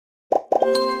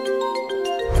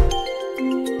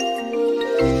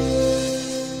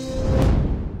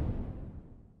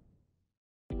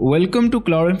Welcome to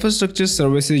Cloud Infrastructure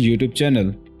Services YouTube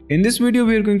channel. In this video,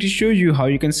 we are going to show you how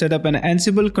you can set up an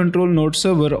Ansible Control Node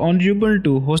server on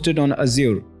Ubuntu hosted on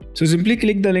Azure. So simply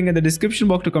click the link in the description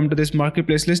box to come to this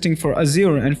marketplace listing for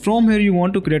Azure, and from here you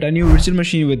want to create a new virtual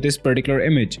machine with this particular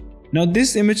image. Now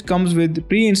this image comes with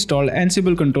pre-installed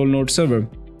Ansible Control Node server.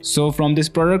 So from this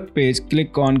product page,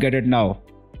 click on Get It Now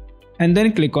and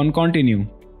then click on Continue.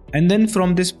 And then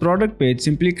from this product page,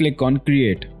 simply click on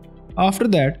Create. After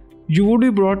that, you would be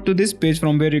brought to this page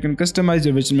from where you can customize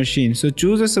your virtual machine. So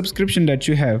choose a subscription that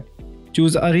you have.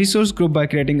 Choose a resource group by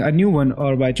creating a new one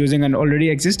or by choosing an already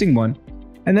existing one.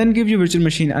 And then give your virtual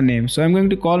machine a name. So I'm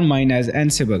going to call mine as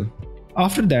Ansible.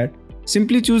 After that,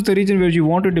 simply choose the region where you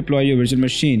want to deploy your virtual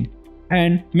machine.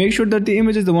 And make sure that the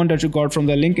image is the one that you got from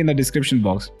the link in the description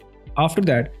box. After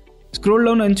that, scroll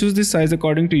down and choose the size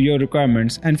according to your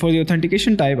requirements. And for the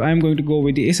authentication type, I am going to go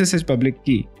with the SSH public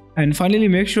key. And finally,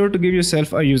 make sure to give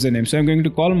yourself a username. So I'm going to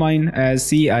call mine as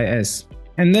CIS.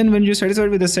 And then when you're satisfied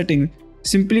with the setting,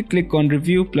 simply click on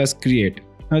Review plus Create.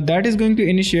 Now that is going to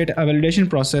initiate a validation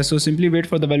process, so simply wait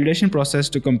for the validation process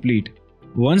to complete.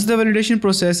 Once the validation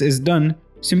process is done,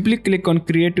 simply click on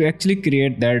Create to actually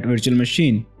create that virtual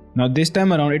machine. Now this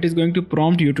time around, it is going to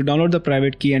prompt you to download the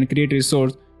private key and create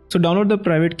resource. So download the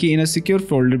private key in a secure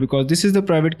folder because this is the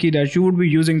private key that you would be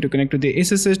using to connect to the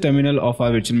SSH terminal of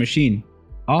our virtual machine.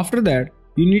 After that,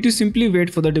 you need to simply wait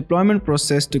for the deployment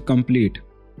process to complete.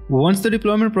 Once the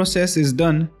deployment process is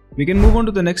done, we can move on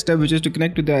to the next step, which is to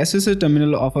connect to the SSH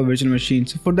terminal of our virtual machine.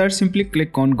 So for that, simply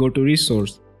click on Go to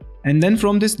Resource. And then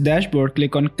from this dashboard,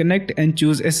 click on Connect and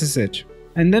choose SSH.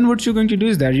 And then what you're going to do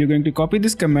is that you're going to copy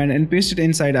this command and paste it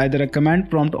inside either a command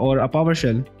prompt or a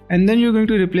PowerShell. And then you're going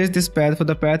to replace this path for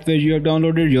the path where you have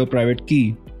downloaded your private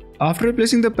key. After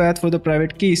replacing the path for the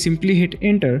private key, simply hit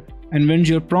Enter, and when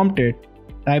you're prompted,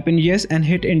 type in yes and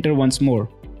hit Enter once more.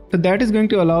 So that is going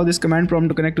to allow this command prompt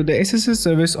to connect to the SSH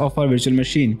service of our virtual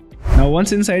machine. Now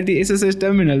once inside the SSH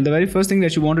terminal, the very first thing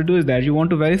that you want to do is that you want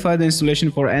to verify the installation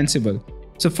for Ansible.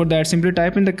 So for that, simply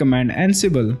type in the command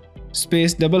Ansible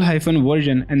space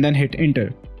 --version and then hit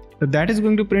Enter. So that is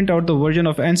going to print out the version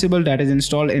of Ansible that is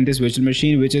installed in this virtual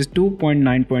machine, which is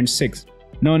 2.9.6.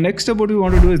 Now next up, what we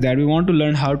want to do is that we want to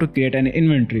learn how to create an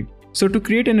inventory. So to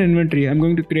create an inventory, I'm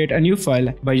going to create a new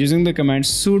file by using the command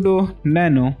sudo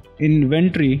nano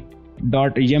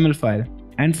inventory.yaml file.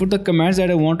 And for the commands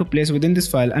that I want to place within this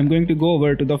file, I'm going to go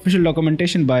over to the official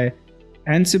documentation by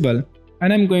Ansible,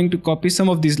 and I'm going to copy some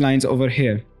of these lines over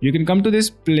here. You can come to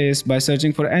this place by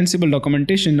searching for Ansible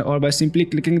documentation or by simply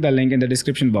clicking the link in the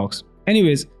description box.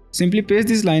 Anyways, simply paste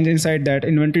these lines inside that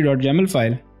inventory.yaml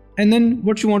file. And then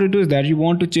what you want to do is that you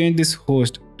want to change this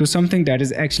host to something that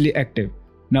is actually active.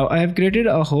 Now I have created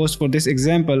a host for this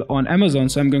example on Amazon,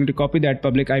 so I'm going to copy that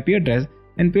public IP address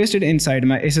and paste it inside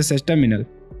my SSH terminal.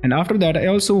 And after that, I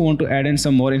also want to add in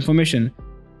some more information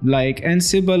like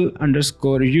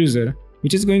Ansible_user,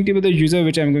 which is going to be the user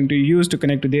which I'm going to use to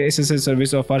connect to the SSH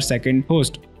service of our second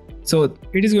host. So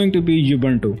it is going to be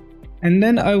Ubuntu. And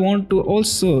then I want to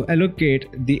also allocate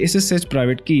the SSH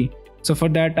private key. So for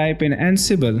that, type in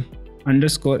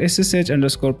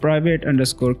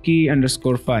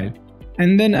Ansible_ssh_private_key_file.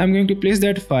 And then I'm going to place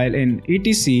that file in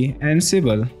etc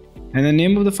ansible, and the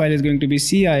name of the file is going to be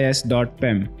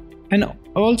cis.pem. And I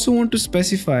also want to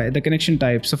specify the connection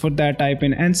type. So for that, type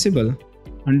in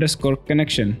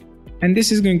Ansible_connection, and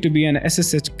this is going to be an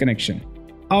SSH connection.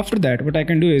 After that, what I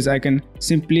can do is I can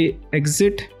simply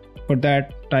exit. For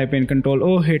that, type in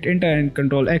Ctrl+O, hit Enter and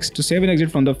Ctrl+X to save and exit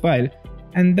from the file,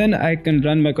 and then I can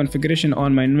run my configuration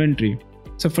on my inventory.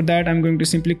 So for that, I'm going to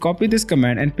simply copy this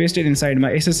command and paste it inside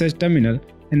my SSH terminal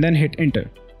and then hit Enter.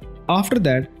 After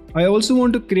that, I also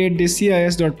want to create this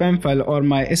cis.pem file or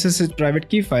my SSH private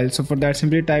key file. So for that,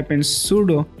 simply type in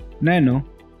sudo nano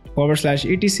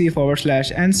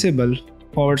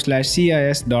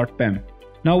 /etc/ansible/cis.pem.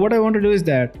 Now what I want to do is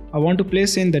that I want to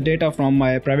place in the data from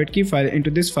my private key file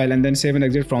into this file and then save and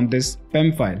exit from this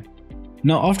pem file.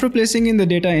 Now after placing in the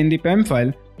data in the pem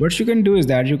file, what you can do is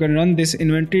that you can run this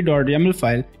inventory.yaml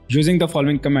file using the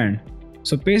following command.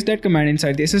 So paste that command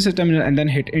inside the SSH terminal and then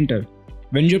hit Enter.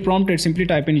 When you're prompted, simply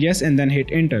type in yes and then hit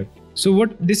Enter. So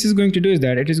what this is going to do is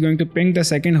that it is going to ping the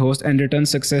second host and return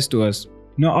success to us.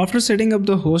 Now after setting up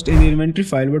the host in the inventory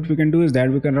file, what we can do is that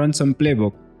we can run some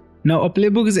playbook. Now a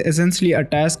playbook is essentially a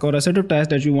task or a set of tasks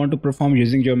that you want to perform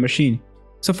using your machine.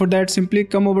 So for that, simply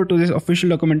come over to this official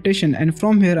documentation, and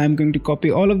from here I'm going to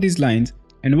copy all of these lines.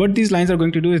 And what these lines are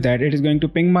going to do is that it is going to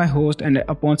ping my host, and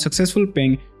upon successful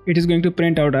ping, it is going to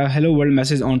print out a hello world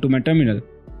message onto my terminal.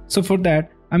 So for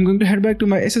that, I'm going to head back to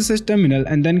my SSH terminal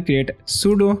and then create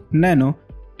sudo nano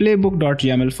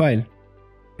playbook.yaml file.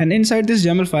 And inside this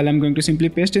YAML file, I'm going to simply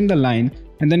paste in the line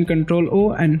and then Ctrl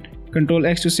O and Ctrl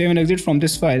X to save and exit from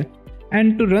this file.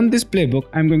 And to run this playbook,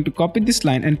 I'm going to copy this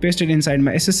line and paste it inside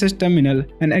my SSH terminal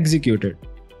and execute it.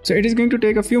 So it is going to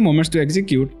take a few moments to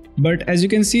execute, but as you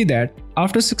can see that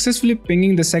after successfully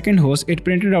pinging the second host, it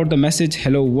printed out the message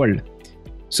hello world.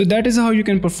 So that is how you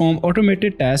can perform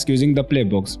automated tasks using the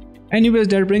playbooks. Anyways,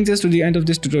 that brings us to the end of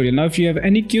this tutorial. Now if you have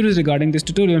any queries regarding this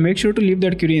tutorial, make sure to leave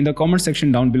that query in the comment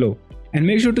section down below. And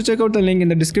make sure to check out the link in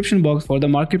the description box for the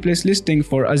marketplace listing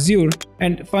for Azure.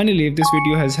 And finally, if this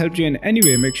video has helped you in any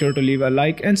way, make sure to leave a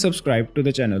like and subscribe to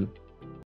the channel.